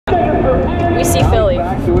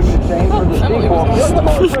Hi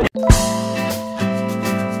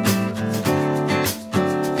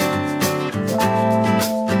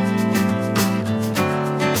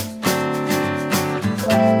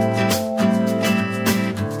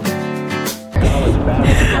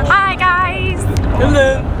guys!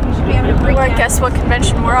 Hello! Well, guess what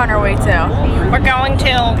convention we're on our way to? We're going to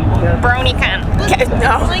BronyCon.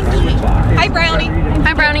 No. Hi, Brownie.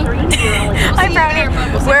 Hi, Brownie. Hi, Brownie.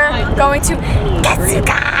 We're going to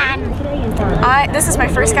Katsucon. This is my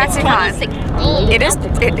first Katsucon. It is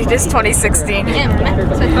 2016.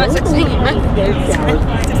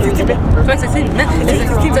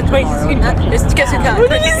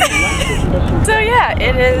 So yeah,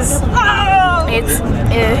 it is. It's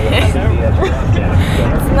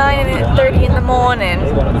 9:30 in the morning,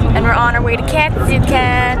 and we're on our way to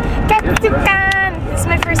Katsucon. Katsucon. This is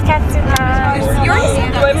my first Katsucon. Yours?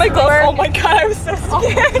 My gloves. Oh my god, I was so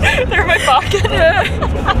scared. They're in my pocket.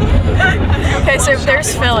 Okay, so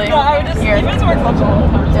there's Philly. Here. There's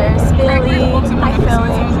Philly. Hi,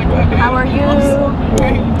 Philly. How are you? I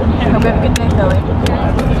hope you have a good day, Philly.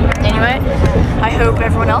 Anyway, I hope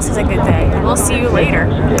everyone else has a good day. We'll see you later.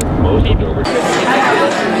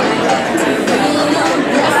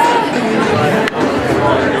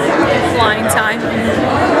 Line time.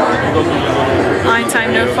 Line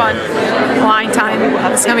time, no fun. Line time.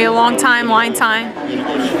 It's gonna be a long time, line time.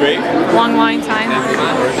 Long line time.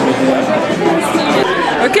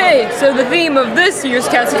 Okay, so the theme of this year's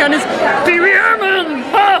Katsucon is Baby Herman!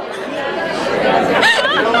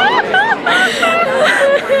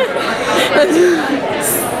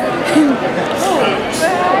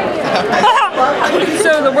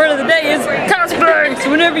 So the word of the day is cosplay! So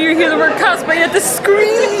whenever you hear the word cosplay, you have to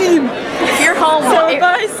scream! If you're home, so if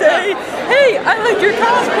I say, hey, I like your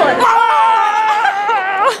cosplay!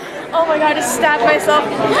 Oh my god, I just stabbed myself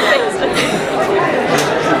in the face.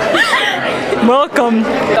 Welcome. The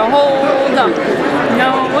hold up.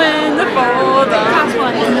 Know when to fold up.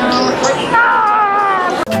 Cosplay. No.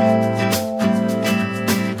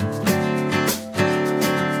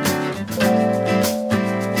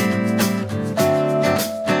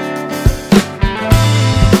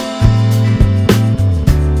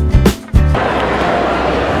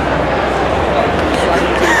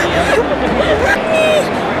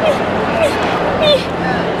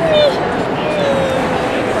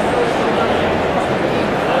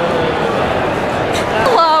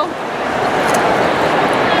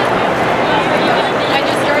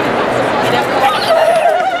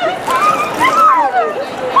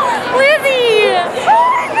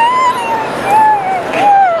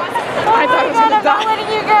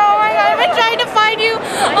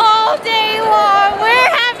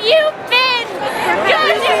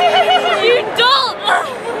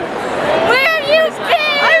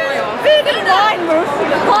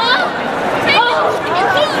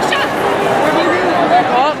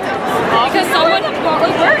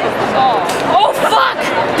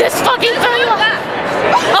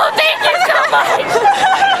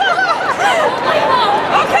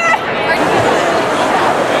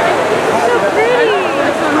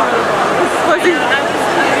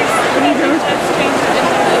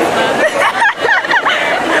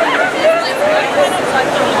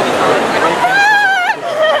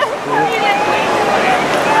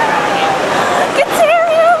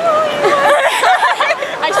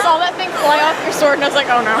 Sword and I was like,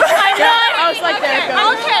 oh no. I was like, there it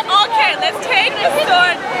goes. Okay, let's take the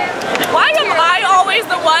sword. Why am I always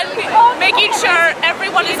the one making sure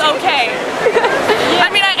everyone is okay? I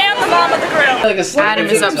mean, I am the mom of the grill. Adam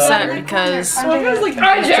is upset because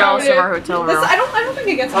he's jealous of our hotel room. I don't think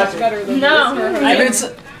it gets much better than this.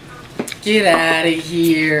 Get out of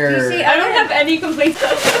here. See, I don't have any complaints.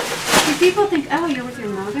 People think, oh, you're with your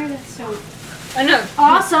mother? That's so I know.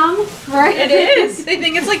 awesome, right? It is. They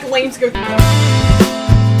think it's like lanes go.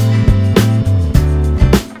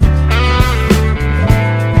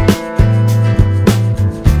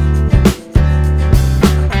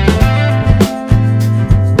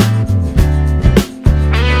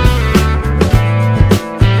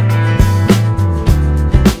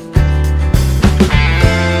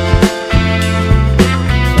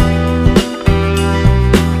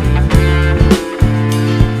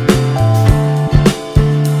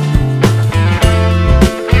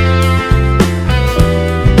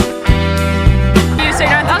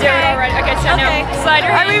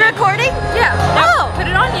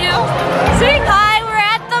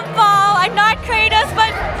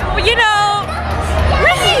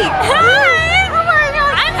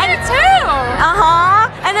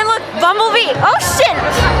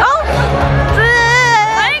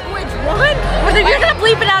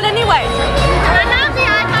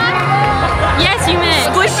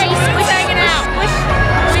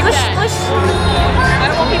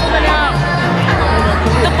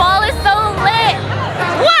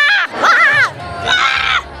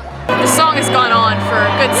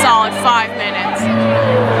 good solid 5 minutes.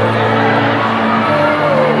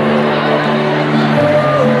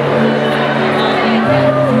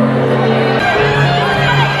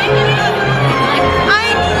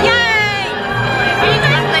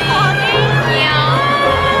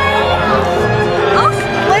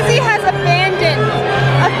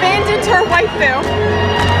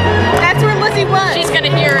 That's where Lizzie was. She's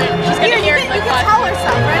gonna hear it. She's gonna hear it. You can tell her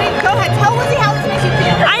stuff. Ready? Go ahead. Tell Lizzie how this makes you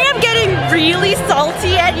feel. I am getting really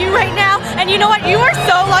salty at you right now, and you know what? You are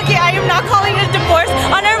so lucky I am not calling it a divorce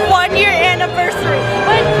on our 1-year anniversary.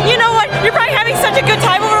 But you know what? You're probably having such a good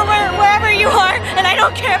time over wherever you are, and I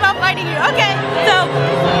don't care about fighting you. Okay, so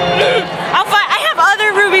I'll fight. I have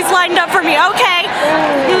other rubies lined up for me. Okay.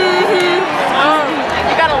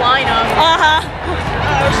 You got a lineup.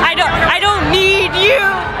 I don't need you.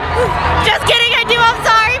 Just kidding, I do. I'm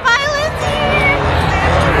sorry. Bye, Lizzie.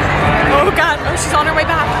 Oh God. Oh, she's on her way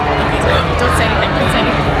back. Don't say anything. Don't say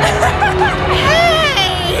anything.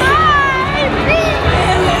 Hey. Hi.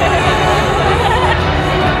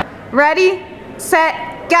 Ready, set,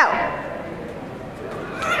 go.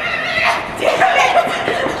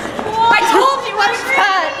 I told you I was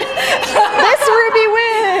fat. This Ruby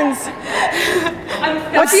wins.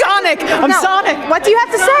 What's Sonic? I'm Sonic. What do you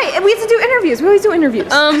have to say? We have to do interviews. We always do interviews.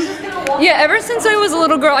 Yeah, ever since I was a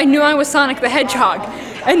little girl, I knew I was Sonic the Hedgehog.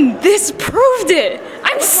 And this proved it.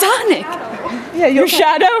 I'm Sonic. Yeah, Your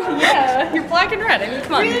shadow? Yeah, you're black and red. I mean,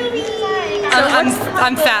 come on.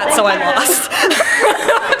 I'm fat, so I lost.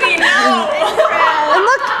 And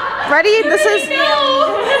look, ready? This is,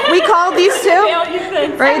 we called these two.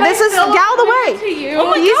 Right, this is, get out of the way. Oh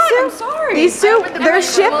my These God, two, I'm sorry. These two, their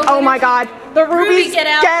ship, oh my God. The Rubies get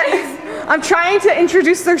out. I'm trying to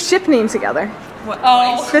introduce their ship name together.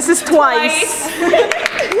 Oh. This is twice.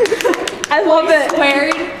 I love it.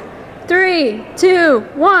 3, 2,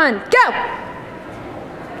 1, go!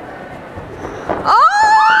 Oh!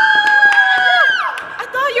 I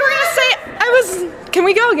thought you were gonna say, can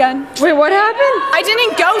we go again? Wait, what happened? I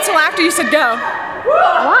didn't go till after you said go.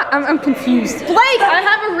 What? I'm confused. Blake, I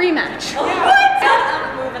have a rematch.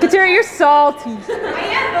 What? Katera, you're salty.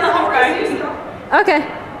 Okay.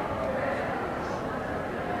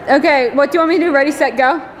 Okay, what do you want me to do? Ready, set,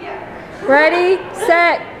 go? Yeah. Ready,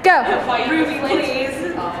 set, go. Ruby,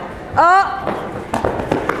 please. Oh,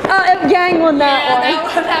 Yang won that one.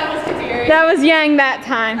 That was Kateri. That was Yang that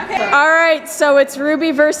time. Okay. All right, so it's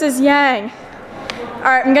Ruby versus Yang. All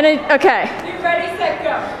right, I'm gonna, okay. Ready, set,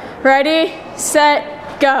 go. Ready, set,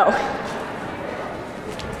 go.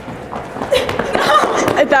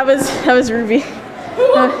 That was Ruby.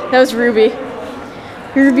 That was Ruby.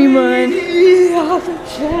 Ruby won.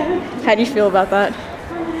 How do you feel about that?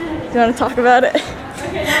 Do you want to talk about it?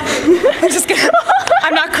 I'm just kidding.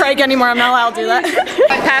 I'm not Craig anymore. I'm not allowed to do that.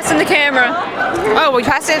 Passing the camera. Oh, we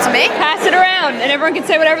passed it to me? Pass it around, and everyone can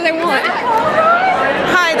say whatever they want.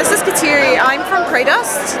 Hi, this is Kateri. I'm from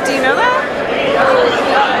Kraydust. Do you know that?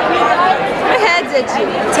 My head's itchy.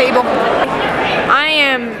 Table. I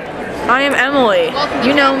am Emily.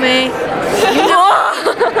 You know me.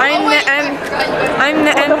 I'm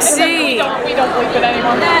the MC. We don't believe it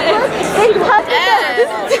anymore. I'm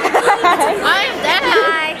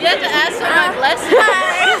Dad. You have to ask for my blessing.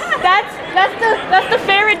 That's the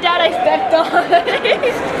favorite dad I stepped on.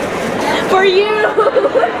 For you.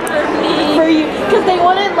 For you. Because they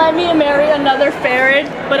wouldn't let me marry another ferret,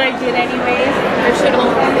 but I did anyways.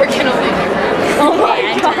 We're gonna leave. Oh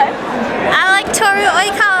my God. I like Toru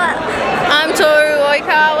Oikawa. I'm Toru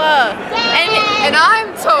Oikawa. And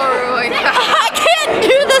I'm Toru. I can't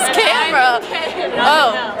do this camera.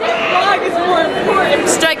 Oh.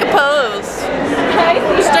 Strike a pose.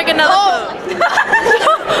 Strike another pose.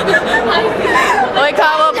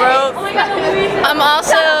 Oikawa, bro. I'm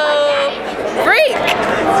also freak.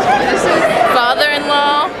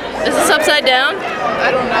 Father-in-law. Is this upside down?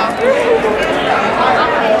 I don't know.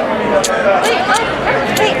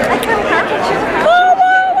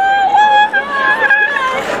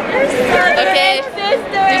 Okay,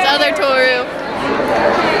 there's other Toru.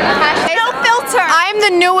 No filter. I'm the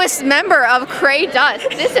newest member of Kraydust.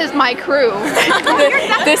 This is my crew.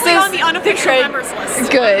 This is on the unofficial members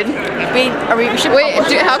list. good. Wait,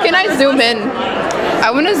 how can I zoom in?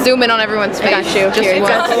 I want to zoom in on everyone's face. Got you. Just Here,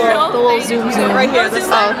 once. the little zoom. Right here. Oh.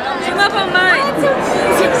 Zoom up on mine.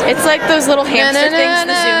 It's like those little hamster things,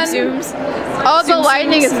 the zooms. Oh, the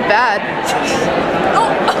lightning is bad.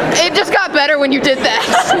 It just got better when you did that.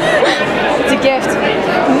 It's a gift.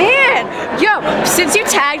 Man, yo, since you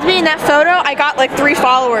tagged me in that photo, I got like 3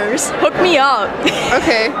 followers. Hook me up.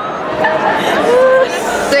 Okay.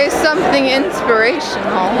 Say something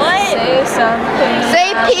inspirational. What? Say something.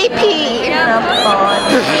 Say pee-pee.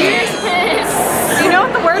 Do you know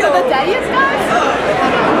what the word of the day is, guys?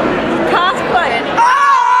 Cosplay.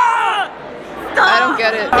 I don't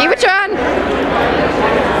get it. Eva-chan!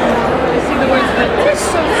 See the words of the day.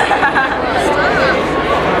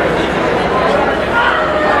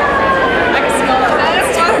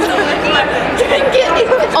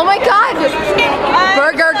 Oh my god!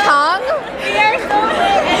 Burger Kong?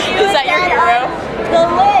 Is that your hero? The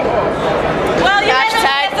lid. Well, you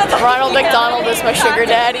Hashtag Ronald McDonald is my sugar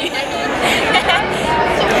daddy.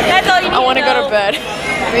 That's all you need. I want to go to bed.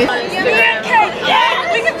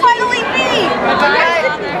 Yeah, we can finally meet.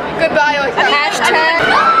 Goodbye.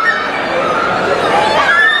 Hashtag.